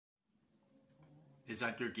Is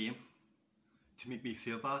that your game? To make me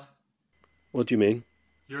feel bad? What do you mean?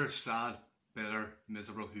 You're a sad, bitter,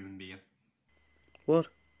 miserable human being. What?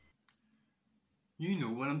 You know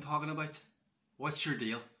what I'm talking about. What's your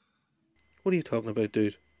deal? What are you talking about,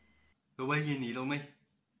 dude? The way you needle me.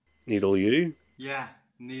 Needle you? Yeah,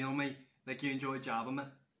 needle me like you enjoy jabbing me.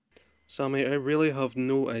 Sammy, I really have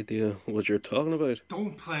no idea what you're talking about.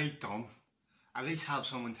 Don't play dumb. At least have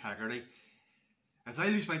some integrity. If I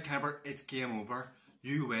lose my temper, it's game over.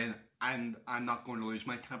 You win, and I'm not going to lose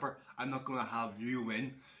my temper. I'm not going to have you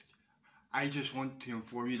win. I just want to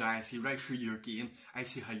inform you that I see right through your game. I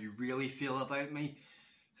see how you really feel about me.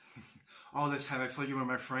 All this time I thought you were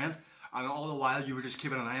my friend, and all the while you were just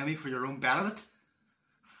keeping an eye on me for your own benefit.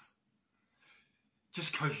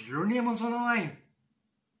 Just because your name was on the line.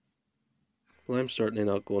 Well, I'm certainly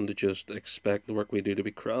not going to just expect the work we do to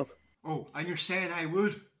be crap. Oh, and you're saying I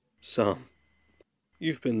would? Sam,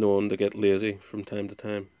 you've been known to get lazy from time to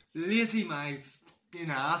time. Lazy my fucking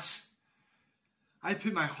ass. I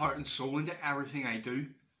put my heart and soul into everything I do.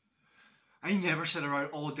 I never sit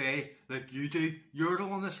around all day like you do. You're the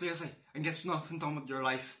one that's lazy and gets nothing done with your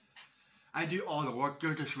life. I do all the work,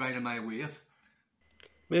 you're just riding my wave.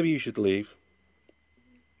 Maybe you should leave.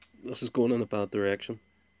 This is going in a bad direction.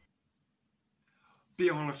 Be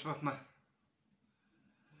honest with me.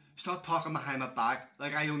 Stop talking behind my back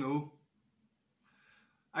like I don't know.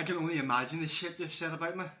 I can only imagine the shit you've said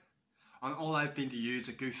about me. And all I've been to you is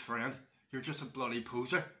a good friend. You're just a bloody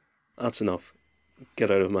poser. That's enough.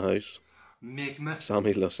 Get out of my house. Make me.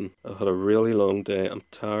 Sammy, listen. I've had a really long day. I'm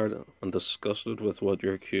tired and disgusted with what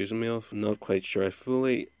you're accusing me of. I'm not quite sure I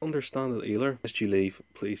fully understand it either. Just you leave,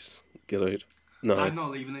 please. Get out. No. I'm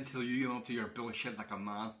not leaving until you get up to your bullshit like a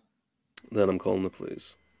man. Then I'm calling the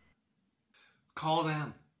police. Call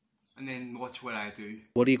them. And then watch what I do.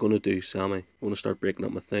 What are you going to do, Sammy? Want to start breaking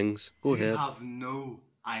up my things? Go ahead. You have no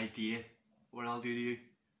idea what I'll do to you.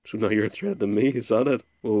 So now you're threatening me, is that it?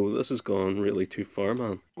 Oh, this has gone really too far,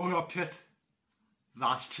 man. Own up to it.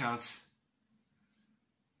 Last chance.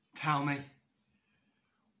 Tell me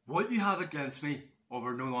what you have against me, or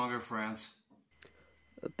we're no longer friends.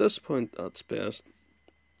 At this point, that's best.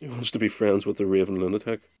 He wants to be friends with the raving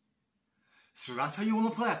lunatic. So that's how you want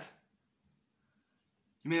to play it?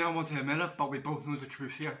 You may not want to admit it, but we both know the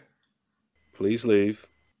truth here. Please leave.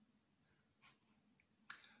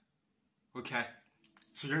 Okay.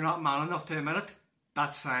 So you're not man enough to admit it?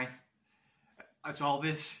 That's fine. It's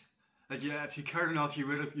obvious. Like, yeah, if you cared enough, you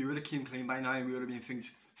would have came clean by now, and we would have been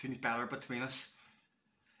things better between us.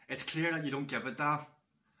 It's clear that you don't give a damn.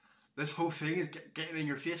 This whole thing is getting in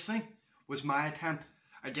your face thing was my attempt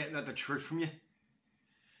at getting at the truth from you.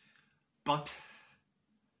 But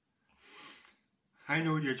I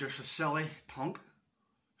know you're just a silly punk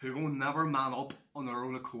who will never man up on their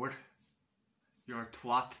own accord. You're a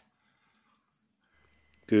twat.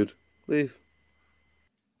 Good. Leave.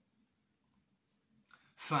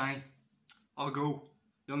 Fine. I'll go.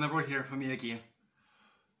 You'll never hear from me again.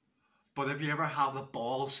 But if you ever have the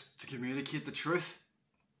balls to communicate the truth,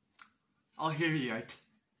 I'll hear you out.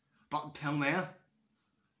 But until then,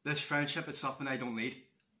 this friendship is something I don't need.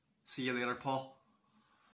 See you later, Paul.